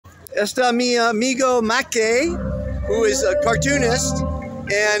está mi amigo Mackey, who is a cartoonist,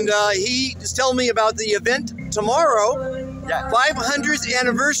 and he is telling me about the event tomorrow. Yeah. 500th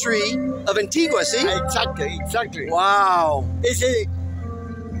anniversary of Antigua, see? Exactly. Wow. It's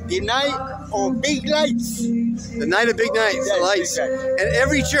the night of big lights. The night of big nights, Yes, lights. big lights. And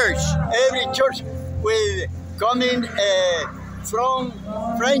every church will coming from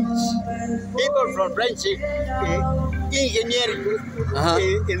French, people from French, engineering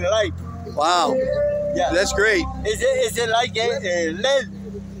in light. Wow. Yeah. That's great. It's like a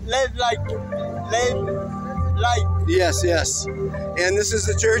LED light. Yes. And this is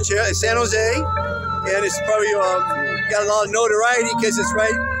the church here in San Jose, and it's probably got a lot of notoriety because it's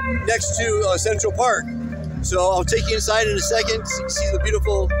right next to Central Park. So I'll take you inside in a second, see the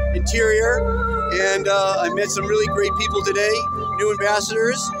beautiful interior. And I met some really great people today, new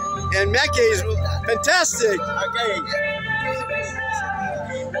ambassadors, and Mackey is fantastic. Okay.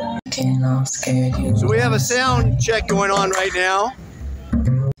 So we have a sound check going on right now.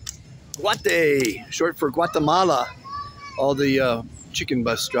 Guate, short for Guatemala. All the chicken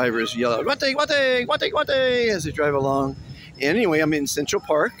bus drivers yell out, Guate, Guate, Guate, Guate, as they drive along. And anyway, I'm in Central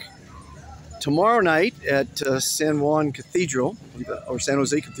Park. Tomorrow night at San Juan Cathedral, or San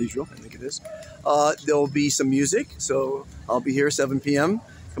Jose Cathedral, I think it is, there will be some music. So I'll be here 7 p.m.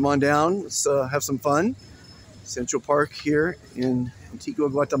 Come on down, let's have some fun. Central Park here in Antigua,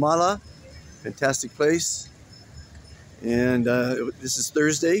 Guatemala. Fantastic place. And this is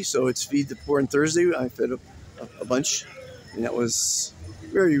Thursday, so it's Feed the Poor on Thursday. I fed a bunch, and that was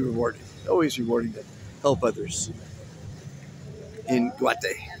very rewarding. Always rewarding to help others in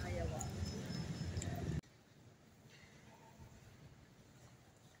Guate.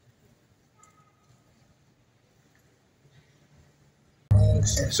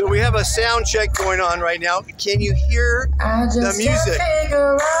 So we have a sound check going on right now. Can you hear the music? Can't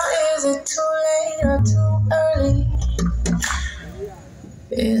figure out, is it too late or too early?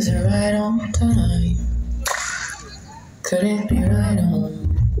 Is it right on time? Could it be right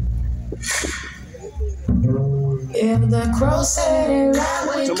on? If the crow said it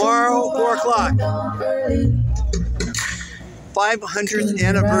right, tomorrow, 4 o'clock. 500th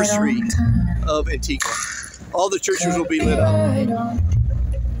anniversary of Antigua. All the churches will be lit up.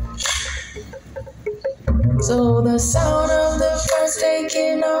 So the sound of the first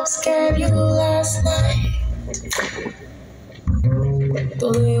taking off scared you last night.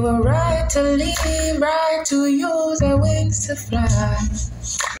 Though they were right to leave, right to use their wings to fly.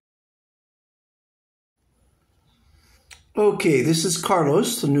 Okay, this is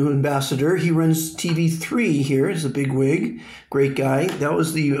Carlos, the new ambassador. He runs TV3 here. He's a big wig, great guy. That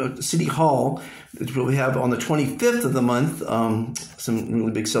was the City Hall that we have on the 25th of the month. Some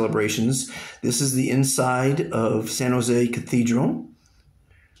really big celebrations. This is the inside of San Jose Cathedral.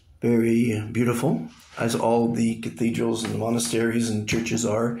 Very beautiful, as all the cathedrals and monasteries and churches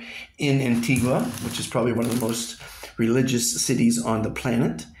are in Antigua, which is probably one of the most religious cities on the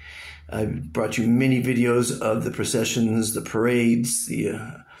planet. I've brought you many videos of the processions, the parades,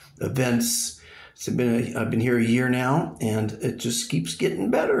 the events. I've been here a year now, and it just keeps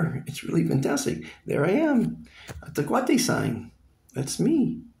getting better. It's really fantastic. There I am at the Guate sign. That's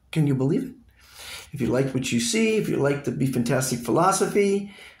me. Can you believe it? If you like what you see, if you like the Be Fantastic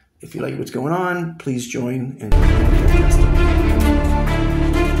philosophy, if you like what's going on, please join and be fantastic.